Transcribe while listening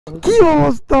কি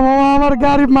অবস্থা মামা, আমার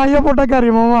গাড়ি মাইয়া পোটা গাড়ি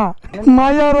মামা,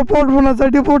 মাইয়া আরো পড়বো না,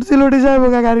 চাইটি পড়ছিল ওটি যাইবো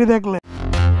গাড়ি দেখলে।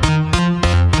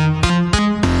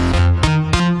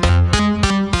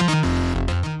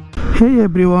 Hey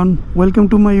everyone, welcome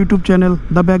to my YouTube channel,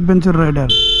 The Backbencher Rider.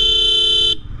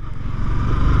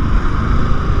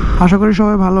 আশা করি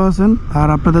সবাই ভালো আছেন আর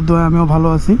আপনাদের দোয়ায় আমিও ভালো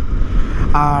আছি।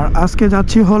 আর আজকে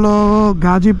যাচ্ছি হলো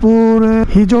গাজীপুর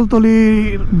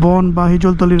হিজলতলির বন বা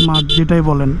হিজলতলির মাঠ যেটাই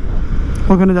বলেন,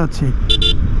 ওখানে যাচ্ছি।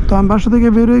 তো আমি বাসা থেকে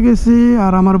বের হয়ে গেছি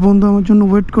আর আমার বন্ধু আমার জন্য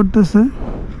ওয়েট করতেছে,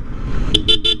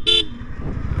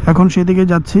 এখন সেদিকে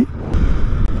যাচ্ছি।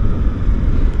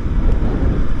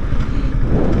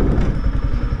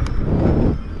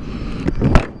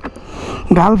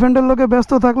 গার্লফ্রেন্ডের লোকে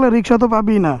ব্যস্ত থাকলে রিক্সা তো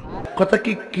পাবি না। কথা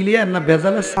কি ক্লিয়ার না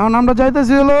ভেজাল আছে? এখন আমরা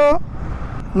যাইতেছি হলো,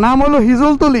 নাম হলো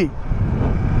হিজলতলি।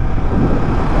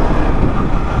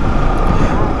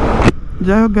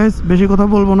 যাই হোক গাইস, বেশি কথা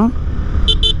বলবো না,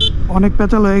 অনেক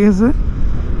পেঁচাল হয়ে গেছে।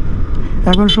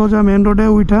 এখন সোজা মেন রোডে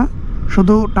উঠা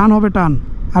শুধু টান হবে, টান,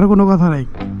 আর কোনো কথা নেই।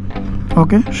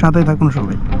 ওকে, সাথেই থাকুন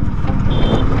সবাই।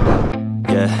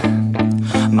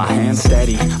 My hands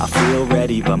steady, I feel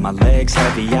ready, but my legs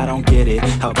heavy, I don't get it.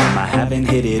 How come I haven't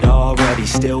hit it already?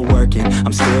 Still working,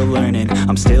 I'm still learning,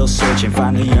 I'm still searching,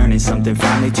 finally earning something,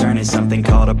 finally turning something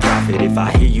called a profit. If I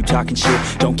hear you talking shit,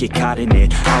 don't get caught in it.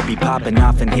 I'll be popping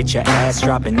off and hit your ass,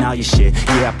 dropping all your shit.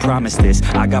 Yeah, I promise this,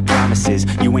 I got promises,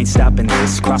 you ain't stopping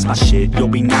this. Cross my shit,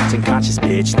 you'll be knocked unconscious,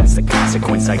 bitch. That's the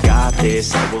consequence, I got this,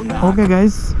 I will not. Okay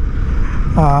guys,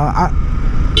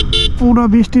 পুরো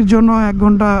বৃষ্টির জন্য 1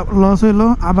 ঘন্টা loss হইলো,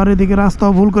 আবার এদিকে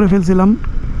রাস্তাও ভুল করে ফেলছিলাম,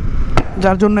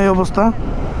 যার জন্য এই অবস্থা।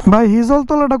 ভাই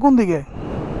হিজলতলাটা কোন দিকে?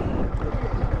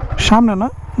 সামনে না?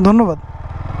 ধন্যবাদ।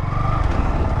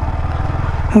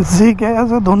 ঠিক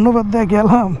আছে, ধন্যবাদ দিয়ে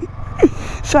গেলাম,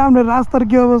 সামনে রাস্তার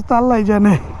কি অবস্থা আল্লাহ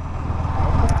জানে,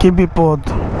 কি বিপদ।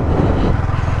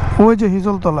 ওই যে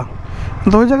হিজলতলা,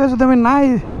 তো ওই জায়গায় যদি আমি নাই,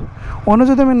 অন্য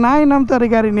যদি আমি নাই নামতে আর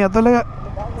গাড়ি নিয়ে, তাহলে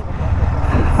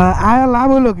আয়া লাভ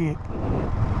হলো কি?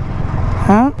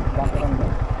 হ্যাঁ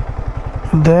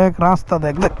দেখ রাস্তা,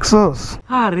 দেখ, দেখছোস?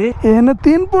 আরে এখানে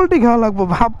 3 পোল্টি খাওয়া লাগবো,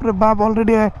 বাপরে বাপ,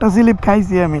 অলরেডি একটা স্লিপ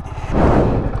খাইছি আমি,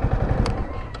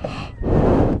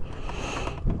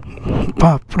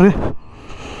 বাপরে।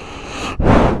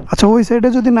 আচ্ছা ওই সাইডে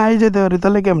যদি নাই যেতে পারি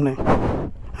তাহলে কেমনে?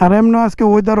 আর এমনি আজকে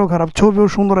ওয়েদারও খারাপ, ছবিও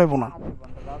সুন্দর আইব না।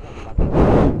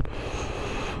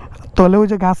 তাহলে ওই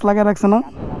যে গাছ লাগা রাখছে না,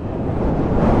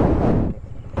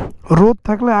 রোদ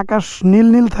থাকলে, আকাশ নীল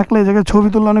নীল থাকলে এই জায়গায় ছবি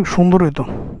তুললে অনেক সুন্দর হইতো।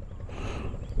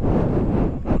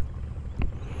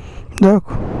 যাই হোক,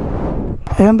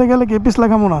 এখান থেকে গেলে কি পিছলা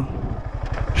খামো না?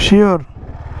 শিওর।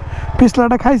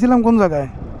 পিছলাটা খাইছিলাম কোন জায়গায়?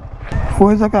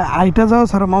 ওই জায়গায় আইটা যাওয়া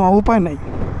ছাড়া মামা উপায় নাই,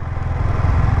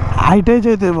 আইটাই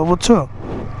যাইতে হবে, বুঝছো?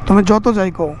 তুমি যত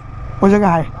যাই কও ওই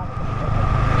জায়গায় আয়।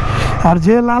 আর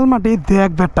যে লাল মাটি দেখ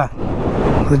বেটা,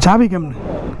 যাবি কেমনে?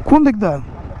 কোন দিক দা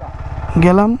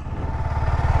গেলাম?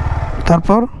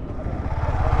 তারপর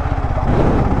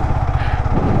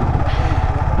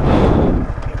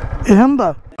এখান দা,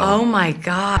 Oh my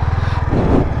god,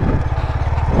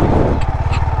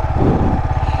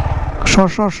 সর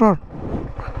সর সর,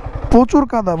 প্রচুর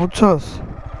কাদা, বুঝছস?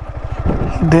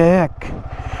 দেখ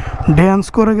ড্যান্স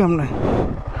করে কেমনে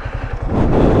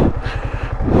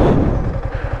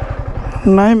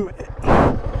নাই,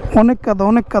 অনেক কাদা,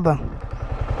 অনেক কাদা।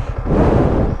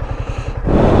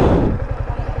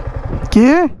 কে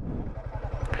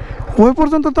ওই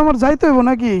পর্যন্ত তো আমার যাইতে হইব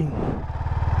নাকি?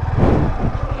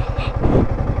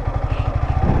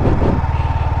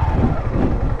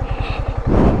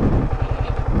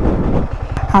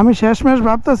 আমি শেষমেশ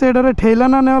ভাবতেছি এটারে ঠেলা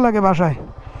না নেওয়া লাগে বাসায়।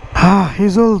 হ্যাঁ,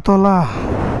 হিজলতলা।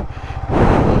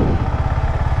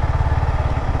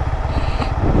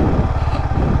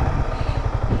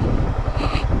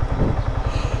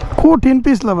 কঠিন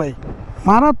পিছলা ভাই,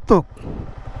 মারাত্মক।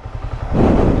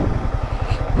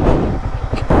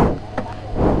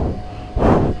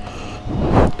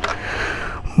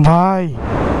 ভাই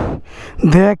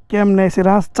দেখ কেমনে এসে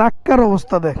চাক্কার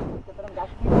অবস্থা, দেখ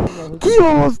কি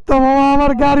অবস্থা মামা,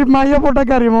 আমার গাড়ি মাইয়া পোটা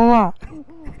গাড়ি মামা,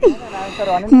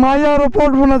 মাইয়া আরো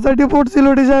পড়বো না, চাইটি পড়ছিল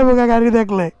ওটি যাইবো গাড়ি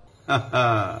দেখলে।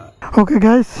 ওকে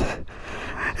গাইস,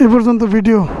 এ পর্যন্ত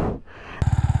ভিডিও।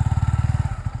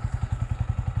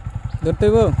 ধরতে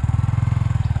গো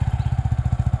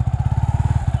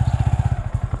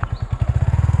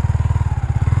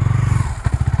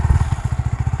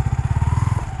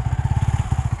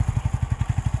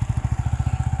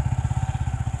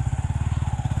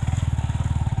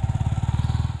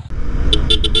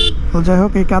তো যাই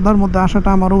হোক, এই কাদার মধ্যে আসাটা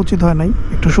আমারও উচিত হয় নাই,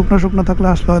 একটু শুকনো শুকনো থাকলে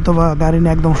আসলে হয়তো বা গাড়ি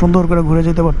নিয়ে একদম সুন্দর করে ঘুরে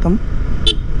যেতে পারতাম।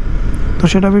 তো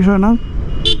সেটা বিষয় না,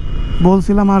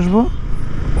 বলছিলাম আসবো,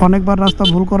 অনেকবার রাস্তা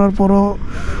ভুল করার পরও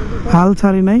হাল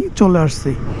ছাড়ি নাই, চলে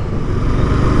আসছি।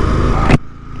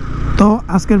 তো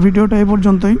আজকের ভিডিওটা এই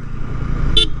পর্যন্তই।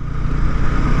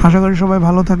 আশা করি সবাই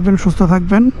ভালো থাকবেন, সুস্থ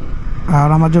থাকবেন, আর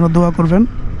আমার জন্য দোয়া করবেন।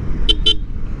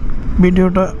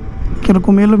 ভিডিওটা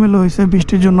কীরকম এলোমেলো হয়েছে,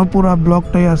 বৃষ্টির জন্য পুরো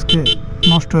ব্লগটাই আজকে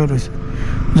নষ্ট হয়ে রয়েছে।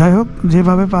 যাই হোক,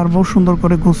 যেভাবে পারবো সুন্দর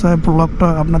করে গুছায় ব্লগটা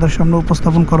আপনাদের সামনে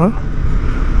উপস্থাপন করার।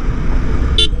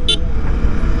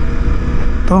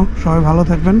 তো সবাই ভালো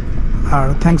থাকবেন, আর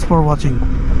থ্যাঙ্কস ফর ওয়াচিং।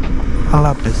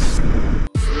 আল্লাহ হাফেজ।